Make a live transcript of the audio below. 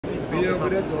Yeah,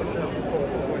 but that's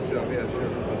myself, yeah, sure.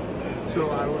 So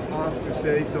I was asked to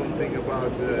say something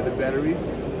about the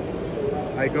batteries.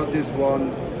 I got this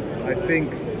one, I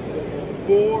think,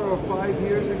 4 or 5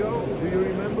 years ago. Do you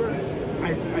remember?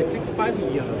 I think 5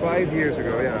 years. 5 years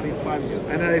ago, yeah. I think 5 years.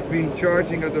 And I've been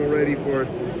charging it already for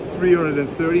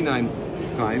 339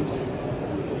 times.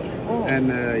 Oh. And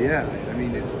yeah, I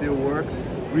mean, it still works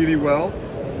really well.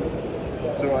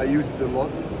 So I use it a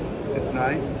lot. It's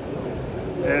nice.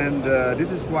 And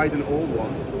this is quite an old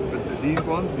one. But these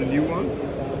ones, the new ones,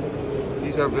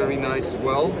 these are very nice as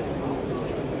well.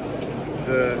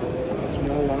 The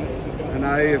small ones. And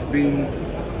I have been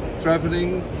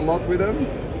traveling a lot with them.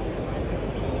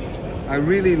 I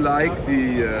really like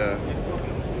the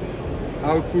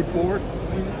output ports,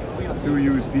 2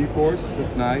 USB ports,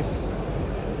 that's nice,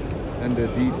 and the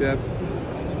D-tab.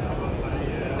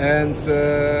 And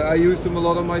I use them a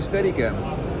lot on my Steadicam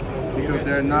because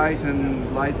they're nice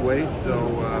and lightweight. So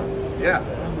yeah,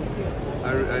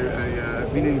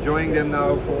 I've been enjoying them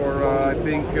now for I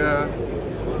think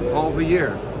half a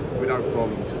year without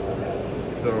problems.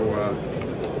 So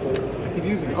I keep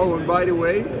using it. Oh, and by the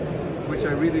way, which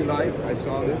I really like, I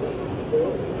saw this.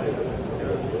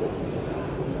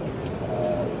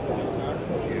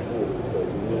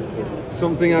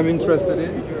 Something I'm interested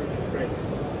in.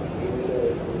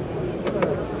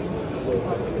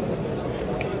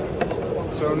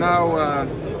 So now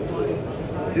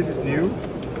this is new.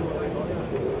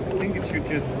 I think it should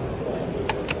just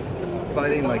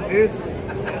slide in like this,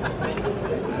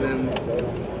 and then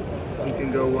you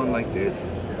can go one like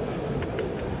this,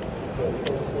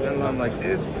 and one like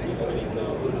this,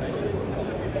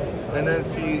 and then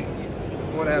see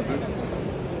what happens.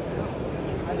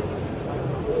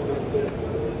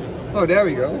 Oh, there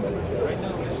we go.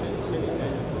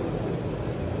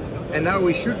 And now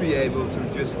we should be able to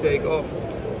just take off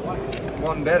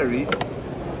one battery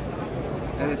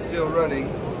and it's still running,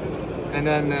 and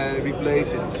then replace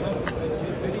it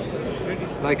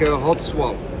like a hot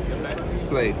swap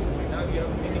plate.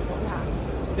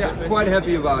 Yeah, quite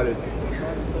happy about it.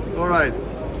 All right,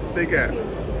 take care.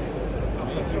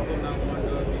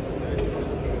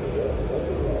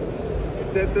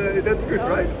 That's good,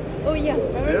 right? Oh yeah,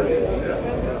 very good.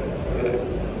 Yeah.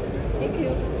 Thank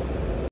you.